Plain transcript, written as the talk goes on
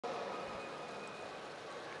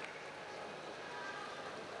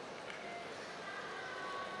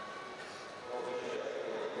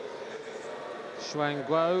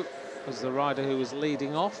Shuang was the rider who was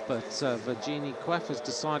leading off, but Virginie CUEFF has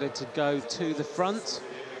decided to go to the front.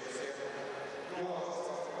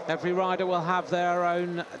 Every rider will have their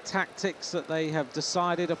own tactics that they have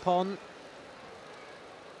decided upon.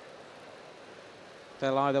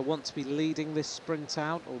 They'll either want to be leading this sprint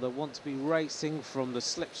out, or they'll want to be racing from the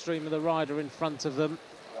slipstream of the rider in front of them.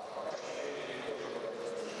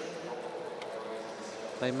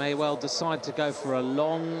 They may well decide to go for a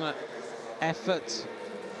long effort,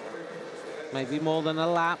 maybe more than a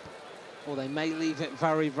lap, or they may leave it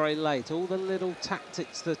very, very late. All the little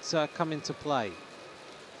tactics that come into play.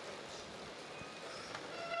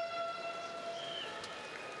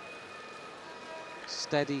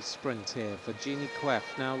 Steady sprint here. Virginie CUEFF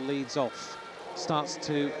now leads off, starts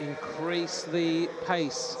to increase the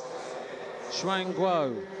pace.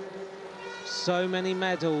 Shuang, so many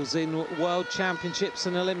medals in World Championships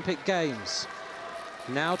and Olympic Games.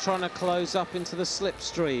 Now trying to close up into the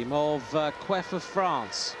slipstream of CUEFF of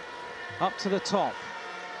France. Up to the top.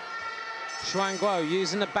 Shuang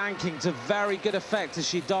using the banking to very good effect as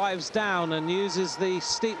she dives down and uses the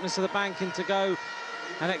steepness of the banking to go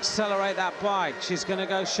and accelerate that bike. She's going to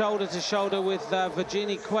go shoulder to shoulder with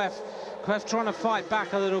Virginie CUEFF. CUEFF trying to fight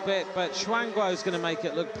back a little bit, but Shuang is going to make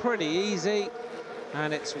it look pretty easy.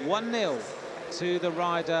 And it's 1-0 to the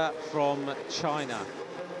rider from China.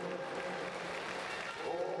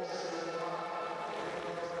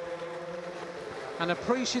 An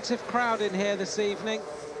appreciative crowd in here this evening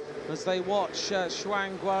as they watch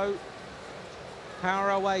Shuang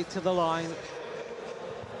power her way to the line.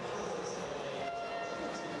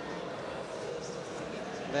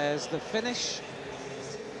 There's the finish.